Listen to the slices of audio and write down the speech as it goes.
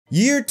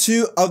Year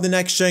 2 of the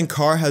next-gen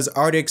car has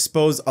already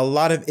exposed a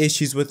lot of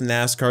issues with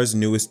NASCAR's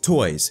newest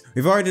toys.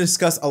 We've already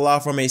discussed a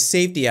lot from a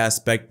safety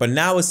aspect, but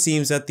now it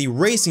seems that the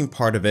racing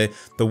part of it,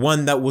 the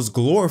one that was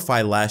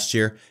glorified last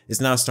year, is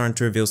now starting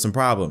to reveal some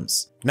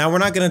problems. Now, we're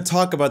not going to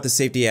talk about the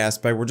safety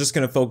aspect, we're just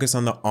going to focus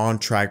on the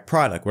on-track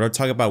product. We're going to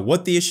talk about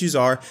what the issues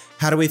are,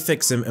 how do we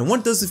fix them, and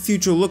what does the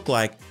future look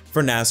like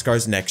for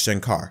NASCAR's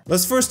next-gen car.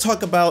 Let's first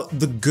talk about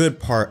the good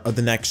part of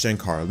the next-gen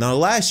car. Now,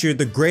 last year,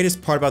 the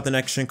greatest part about the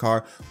next-gen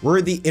car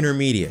were the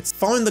intermediates.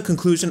 Following the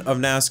conclusion of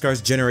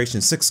NASCAR's Generation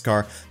 6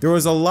 car, there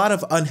was a lot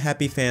of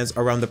unhappy fans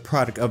around the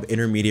product of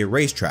intermediate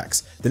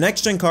racetracks. The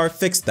next-gen car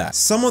fixed that.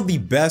 Some of the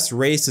best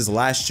races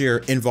last year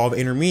involved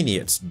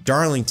intermediates.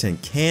 Darlington,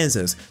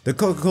 Kansas, the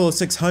Coca-Cola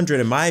 600,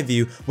 in my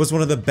view, was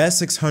one of the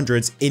best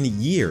 600s in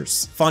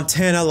years.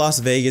 Fontana, Las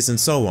Vegas, and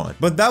so on.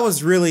 But that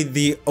was really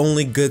the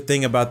only good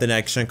thing about the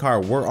next-gen car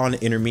were on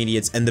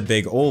intermediates and the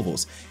big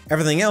ovals.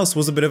 Everything else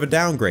was a bit of a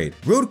downgrade.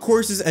 Road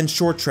courses and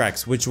short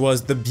tracks, which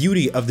was the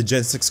beauty of the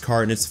Gen 6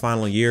 car in its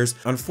final years,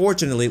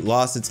 unfortunately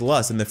lost its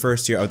lust in the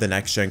first year of the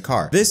next-gen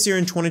car. This year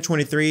in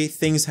 2023,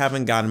 things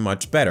haven't gotten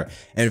much better.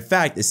 In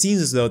fact, it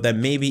seems as though that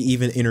maybe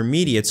even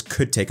intermediates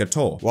could take a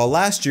toll. While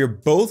last year,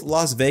 both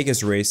Las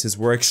Vegas races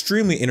were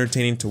extremely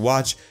entertaining to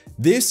watch,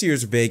 this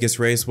year's Vegas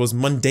race was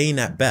mundane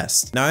at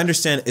best. Now, I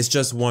understand it's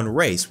just one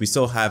race. We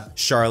still have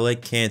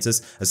Charlotte,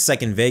 Kansas, a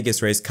second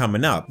Vegas race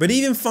coming up. But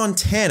even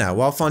Fontana,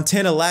 while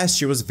Fontana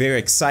last year was very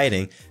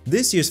exciting,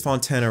 this year's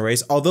Fontana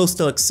race, although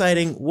still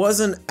exciting,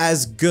 wasn't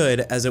as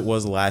good as it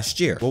was last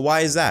year. Well,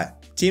 why is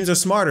that? Teams are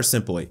smarter,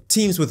 simply.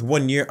 Teams with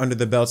 1 year under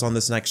the belts on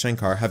this next-gen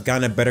car have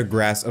gotten a better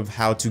grasp of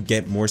how to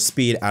get more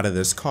speed out of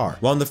this car.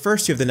 While in the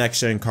first year of the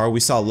next-gen car,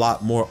 we saw a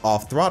lot more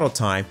off-throttle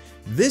time,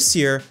 this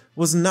year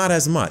was not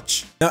as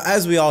much. Now,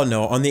 as we all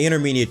know, on the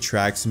intermediate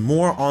tracks,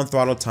 more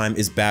on-throttle time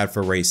is bad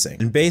for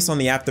racing. And based on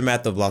the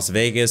aftermath of Las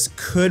Vegas,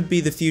 could be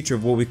the future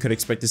of what we could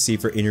expect to see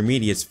for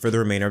intermediates for the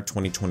remainder of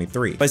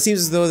 2023. But it seems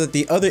as though that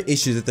the other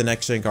issues that the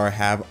next-gen car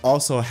have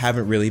also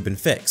haven't really been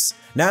fixed.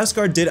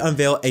 NASCAR did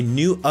unveil a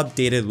new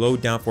updated low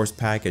downforce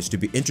package to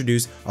be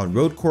introduced on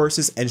road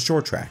courses and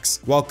short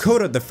tracks. While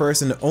COTA, the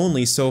first and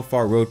only so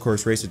far road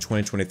course race of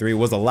 2023,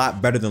 was a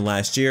lot better than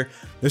last year,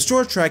 the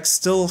short tracks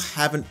still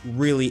haven't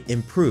really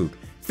improved.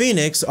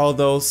 Phoenix,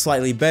 although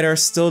slightly better,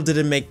 still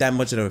didn't make that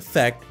much of an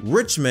effect.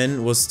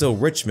 Richmond was still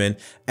Richmond,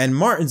 and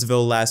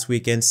Martinsville last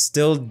weekend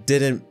still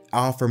didn't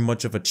offer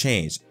much of a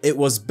change. It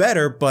was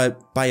better,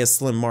 but by a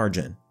slim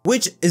margin.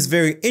 Which is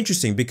very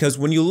interesting because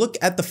when you look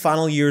at the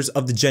final years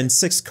of the Gen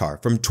 6 car,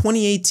 from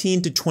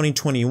 2018 to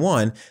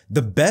 2021,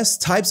 the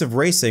best types of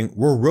racing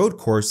were road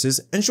courses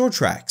and short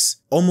tracks.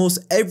 Almost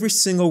every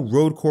single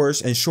road course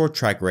and short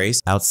track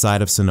race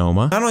outside of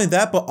Sonoma. Not only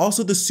that, but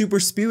also the super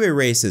speedway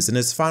races in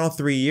its final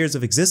 3 years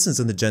of existence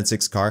in the Gen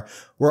 6 car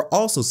were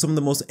also some of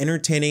the most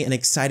entertaining and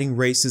exciting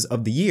races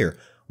of the year.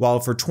 While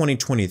for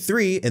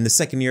 2023, in the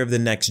second year of the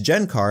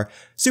next-gen car,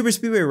 super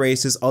speedway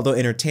races, although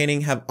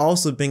entertaining, have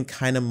also been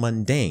kind of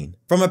mundane.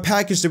 From a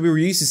package that we were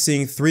used to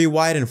seeing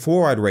 3-wide and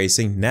 4-wide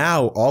racing,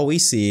 now all we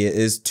see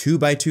is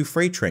 2x2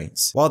 freight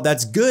trains. While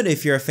that's good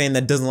if you're a fan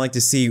that doesn't like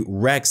to see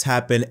wrecks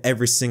happen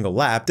every single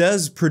lap, it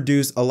does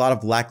produce a lot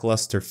of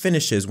lackluster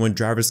finishes when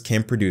drivers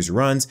can't produce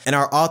runs and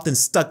are often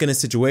stuck in a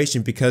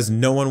situation because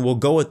no one will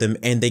go with them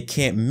and they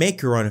can't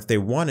make a run if they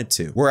wanted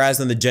to. Whereas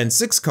in the Gen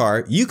 6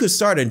 car, you could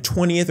start in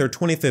 20th or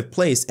 25th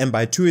place and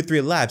by 2 or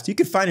 3 laps, you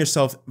could find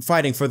yourself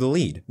fighting for the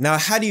lead. Now,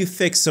 how do you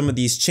fix some of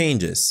these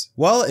changes?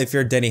 Well, if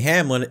you're Denny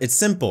Hamlin,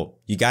 it's simple.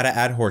 You gotta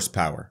add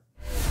horsepower.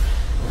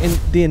 And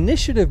the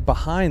initiative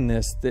behind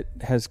this that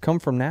has come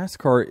from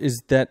NASCAR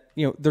is that,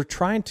 they're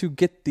trying to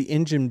get the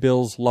engine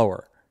bills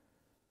lower.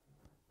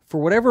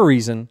 For whatever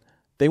reason,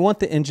 they want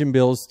the engine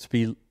bills to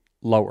be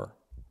lower.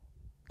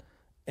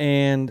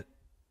 And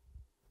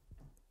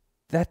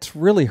that's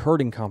really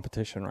hurting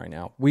competition right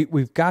now.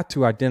 We've got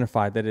to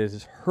identify that it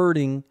is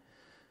hurting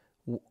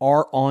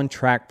our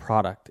on-track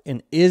product.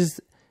 And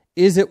is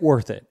it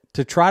worth it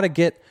to try to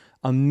get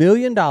 $1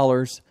 million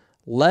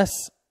less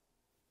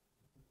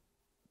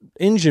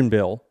engine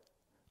bill?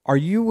 Are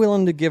you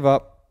willing to give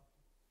up,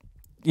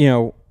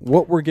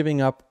 what we're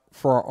giving up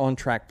for our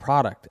on-track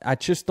product? I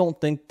just don't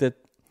think that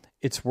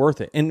it's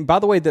worth it. And by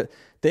the way, the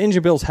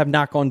engine bills have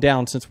not gone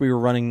down since we were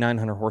running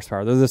 900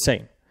 horsepower. They're the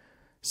same.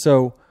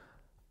 So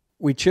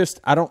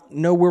I don't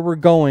know where we're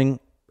going.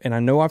 And I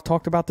know I've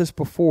talked about this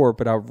before,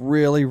 but I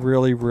really,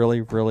 really,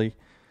 really, really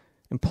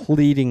am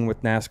pleading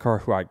with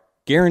NASCAR, who I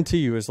guarantee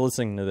you is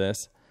listening to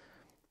this.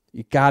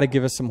 You got to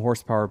give us some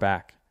horsepower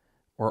back,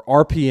 or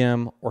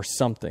RPM or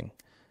something,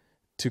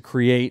 to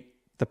create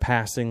the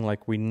passing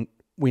like we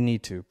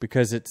need to,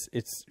 because it's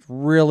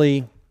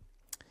really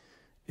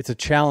a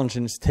challenge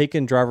and it's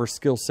taken driver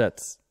skill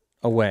sets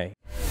away.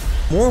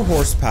 More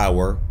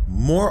horsepower,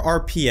 more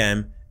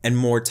RPM, and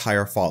more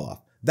tire fall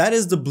off. That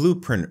is the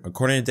blueprint,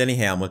 according to Denny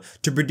Hamlin,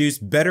 to produce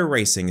better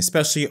racing,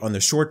 especially on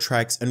the short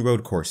tracks and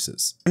road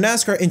courses. When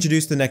NASCAR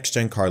introduced the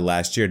next-gen car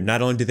last year,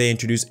 not only did they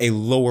introduce a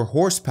lower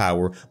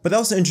horsepower, but they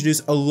also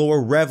introduced a lower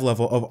rev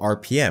level of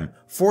RPM.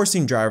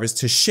 forcing drivers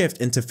to shift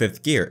into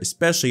 5th gear,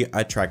 especially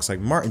at tracks like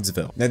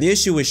Martinsville. Now the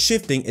issue with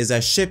shifting is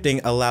that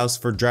shifting allows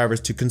for drivers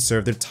to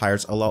conserve their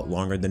tires a lot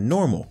longer than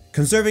normal.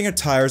 Conserving your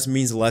tires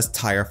means less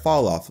tire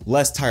fall off.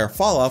 Less tire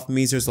fall off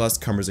means there's less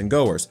comers and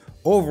goers.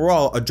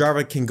 Overall, a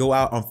driver can go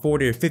out on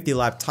 40 or 50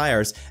 lap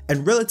tires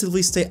and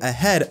relatively stay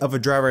ahead of a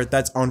driver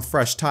that's on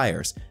fresh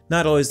tires.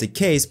 Not always the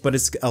case, but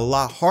it's a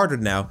lot harder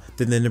now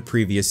than in the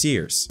previous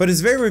years. But it's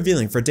very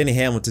revealing for Denny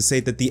Hamlin to say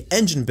that the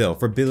engine bill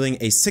for building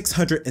a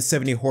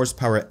 670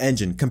 horsepower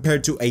engine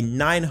compared to a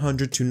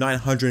 900 to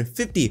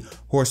 950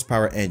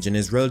 horsepower engine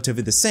is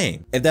relatively the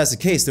same. If that's the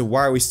case, then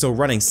why are we still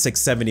running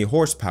 670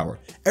 horsepower?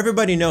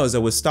 Everybody knows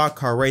that with stock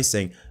car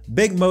racing,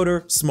 big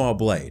motor, small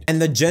blade.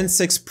 And the Gen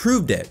 6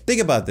 proved it.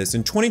 Think about this.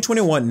 In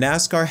 2021,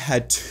 NASCAR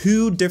had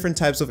 2 different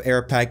types of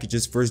air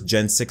packages for its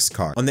Gen 6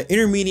 car. On the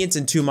intermediates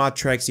and 2 mod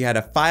tracks, you had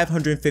a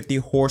 550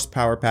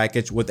 horsepower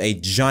package with a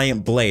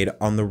giant blade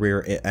on the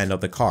rear end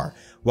of the car.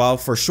 While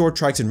for short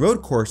tracks and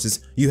road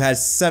courses, you had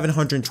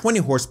 720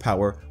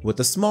 horsepower with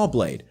a small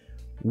blade.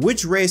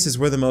 Which races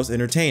were the most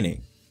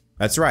entertaining?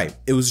 That's right,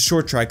 it was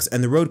short tracks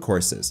and the road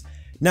courses.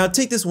 Now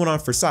take this one on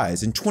for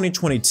size. In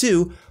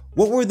 2022,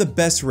 what were the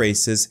best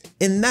races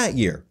in that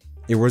year?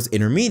 It was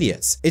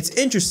intermediates. It's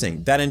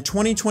interesting that in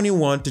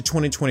 2021 to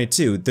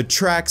 2022, the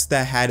tracks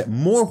that had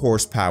more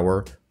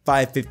horsepower,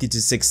 550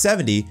 to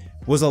 670,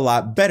 was a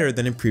lot better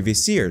than in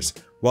previous years,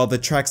 while the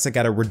tracks that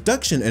got a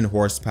reduction in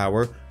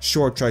horsepower,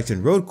 short tracks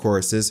and road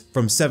courses,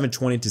 from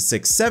 720 to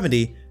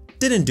 670,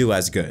 didn't do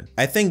as good.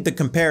 I think the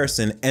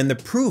comparison and the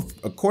proof,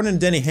 according to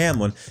Denny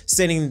Hamlin,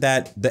 stating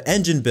that the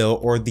engine bill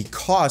or the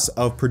cost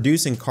of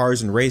producing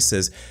cars and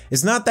races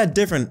is not that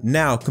different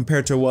now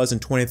compared to what it was in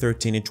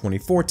 2013 and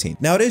 2014.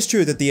 Now it is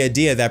true that the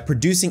idea that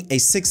producing a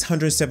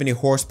 670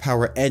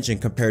 horsepower engine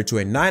compared to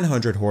a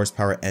 900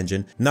 horsepower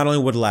engine not only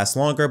would last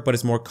longer, but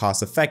it's more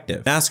cost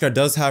effective. NASCAR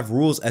does have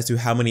rules as to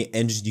how many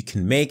engines you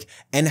can make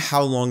and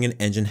how long an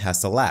engine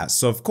has to last.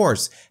 So of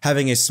course,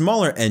 having a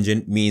smaller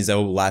engine means that it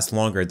will last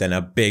longer than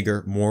a bigger,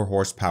 more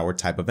horsepower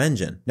type of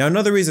engine. Now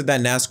another reason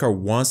that NASCAR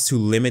wants to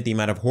limit the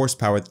amount of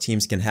horsepower the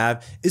teams can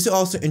have is to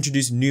also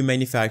introduce new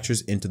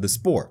manufacturers into the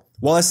sport.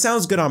 While it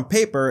sounds good on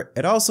paper,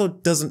 it also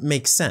doesn't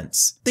make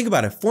sense. Think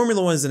about it,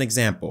 Formula 1 is an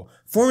example.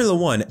 Formula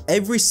 1,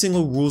 every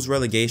single rules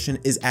relegation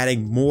is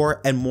adding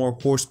more and more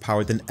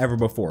horsepower than ever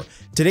before.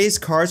 Today's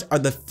cars are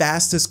the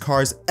fastest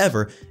cars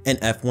ever in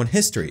F1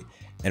 history.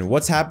 And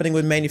what's happening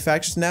with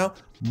manufacturers now?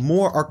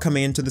 More are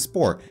coming into the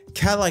sport.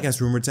 Cadillac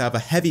has rumored to have a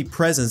heavy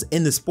presence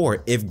in the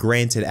sport if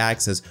granted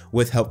access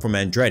with help from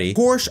Andretti.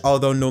 Porsche,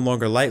 although no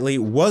longer likely,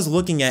 was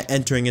looking at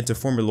entering into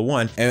Formula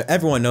 1, and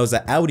everyone knows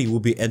that Audi will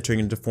be entering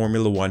into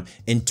Formula 1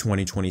 in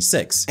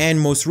 2026.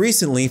 And most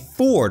recently,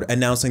 Ford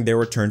announcing their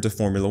return to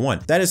Formula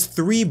 1. That is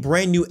 3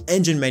 brand new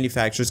engine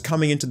manufacturers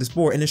coming into the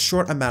sport in a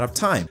short amount of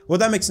time. Well,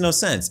 that makes no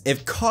sense.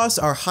 If costs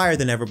are higher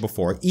than ever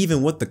before,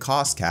 even with the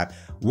cost cap,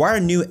 why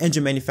are new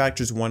engine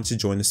manufacturers wanting to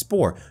join the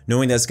sport,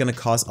 knowing that it's going to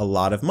cost a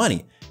lot of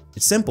money?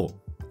 It's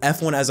simple.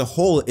 F1 as a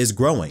whole is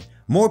growing.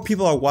 More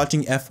people are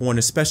watching F1,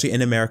 especially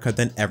in America,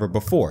 than ever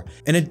before.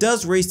 And it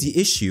does raise the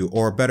issue,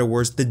 or better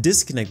words, the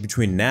disconnect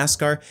between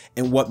NASCAR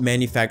and what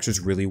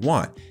manufacturers really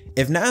want.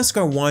 If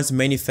NASCAR wants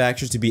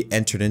manufacturers to be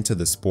entered into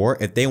the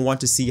sport, if they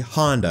want to see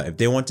Honda, if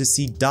they want to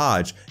see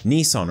Dodge,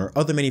 Nissan, or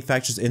other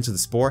manufacturers into the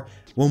sport,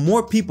 well,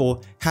 more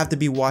people have to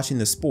be watching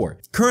the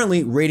sport.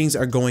 Currently, ratings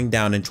are going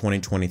down in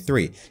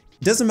 2023.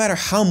 It doesn't matter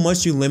how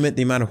much you limit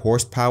the amount of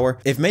horsepower,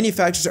 if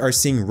manufacturers are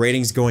seeing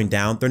ratings going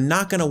down, they're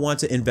not going to want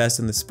to invest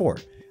in the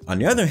sport. On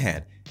the other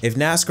hand, if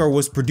NASCAR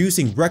was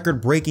producing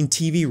record-breaking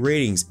TV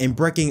ratings and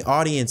breaking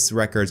audience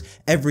records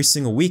every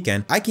single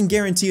weekend, I can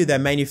guarantee you that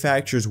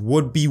manufacturers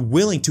would be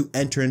willing to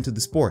enter into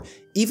the sport,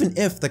 even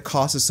if the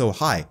cost is so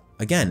high.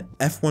 Again,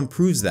 F1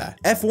 proves that.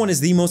 F1 is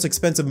the most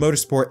expensive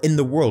motorsport in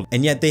the world,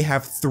 and yet they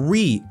have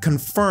 3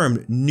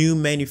 confirmed new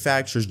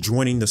manufacturers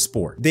joining the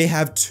sport. They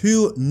have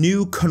 2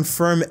 new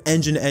confirmed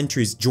engine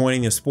entries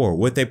joining the sport,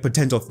 with a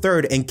potential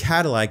 3rd in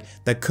Cadillac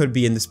that could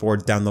be in the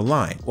sport down the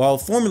line. While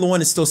Formula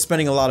 1 is still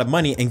spending a lot of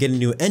money and getting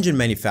new engine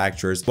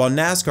manufacturers, while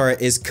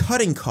NASCAR is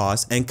cutting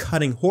costs and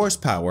cutting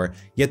horsepower,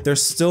 yet they're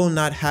still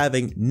not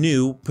having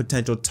new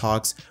potential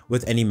talks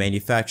with any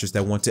manufacturers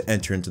that want to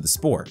enter into the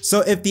sport. So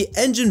if the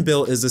engine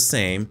bill is the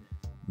same,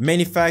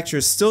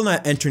 manufacturers still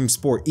not entering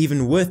sport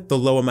even with the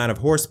low amount of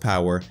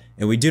horsepower,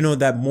 and we do know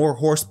that more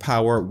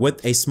horsepower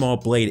with a small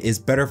blade is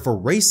better for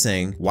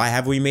racing, why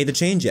haven't we made the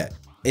change yet?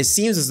 It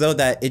seems as though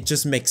that it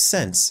just makes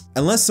sense.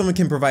 Unless someone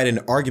can provide an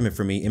argument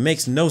for me, it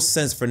makes no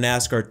sense for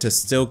NASCAR to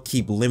still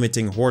keep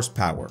limiting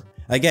horsepower.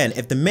 Again,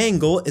 if the main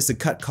goal is to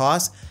cut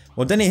costs,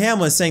 well, Denny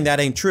Hamlin is saying that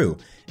ain't true.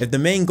 If the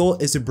main goal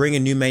is to bring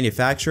in new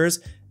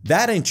manufacturers,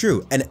 that ain't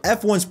true, and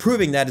F1's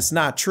proving that it's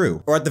not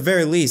true, or at the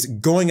very least,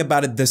 going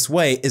about it this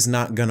way is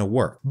not gonna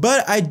work.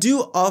 But I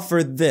do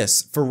offer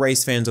this for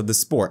race fans of the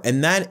sport,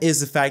 and that is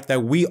the fact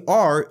that we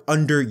are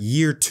under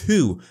year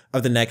 2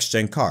 of the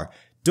next-gen car.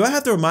 Do I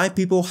have to remind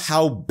people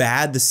how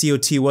bad the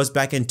COT was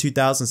back in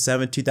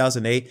 2007,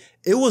 2008?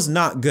 It was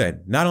not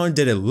good. Not only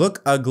did it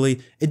look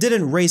ugly, it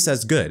didn't race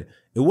as good.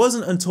 It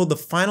wasn't until the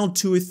final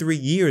 2 or 3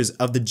 years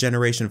of the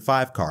Generation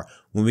 5 car,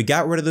 when we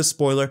got rid of the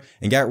spoiler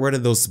and got rid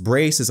of those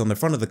braces on the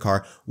front of the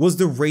car, was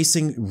the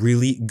racing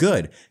really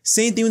good.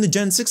 Same thing with the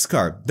Gen 6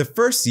 car. The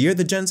first year,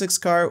 the Gen 6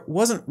 car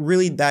wasn't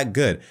really that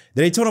good.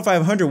 The Daytona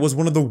 500 was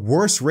one of the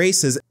worst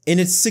races in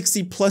its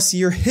 60+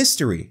 year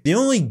history. The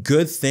only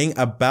good thing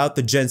about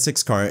the Gen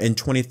 6 car in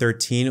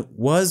 2013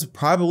 was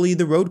probably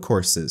the road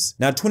courses.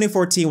 Now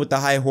 2014 with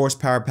the high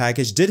horsepower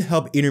package did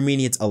help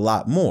intermediates a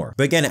lot more.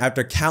 But again,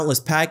 after countless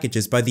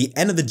packages, by the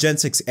end of the Gen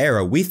 6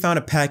 era, we found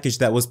a package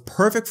that was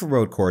perfect for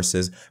road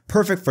courses,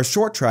 perfect for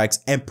short tracks,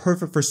 and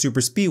perfect for super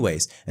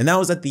speedways. And that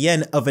was at the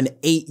end of an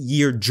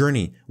 8-year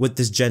journey with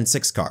this Gen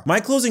 6 car. My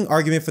closing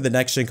argument for the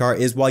next gen car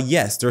is, while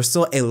yes, there are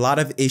still a lot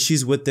of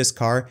issues with this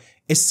car,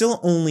 it's still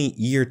only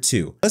year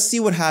 2. Let's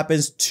see what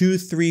happens 2,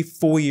 3,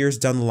 4 years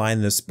down the line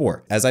in the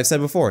sport. As I've said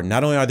before,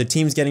 not only are the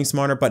teams getting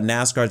smarter, but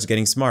NASCAR is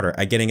getting smarter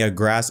at getting a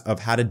grasp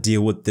of how to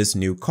deal with this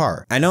new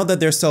car. I know that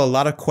there's still a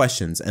lot of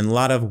questions and a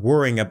lot of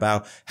worrying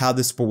about how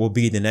this sport will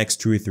be the next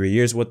 2 or 3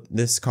 years with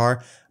this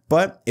car.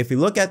 But if we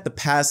look at the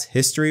past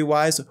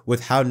history-wise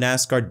with how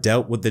NASCAR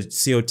dealt with the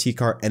COT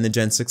car and the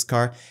Gen 6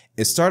 car,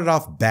 it started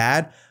off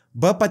bad,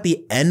 but by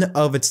the end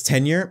of its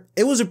tenure,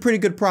 it was a pretty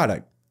good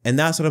product. And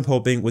that's what I'm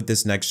hoping with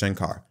this next-gen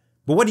car.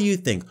 But what do you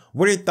think?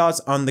 What are your thoughts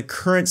on the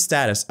current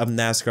status of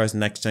NASCAR's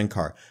next-gen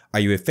car?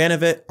 Are you a fan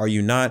of it? Are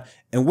you not?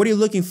 And what are you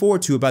looking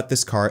forward to about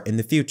this car in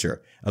the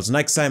future? Until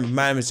next time,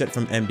 my name is Jet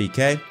from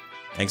MDK.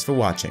 Thanks for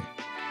watching.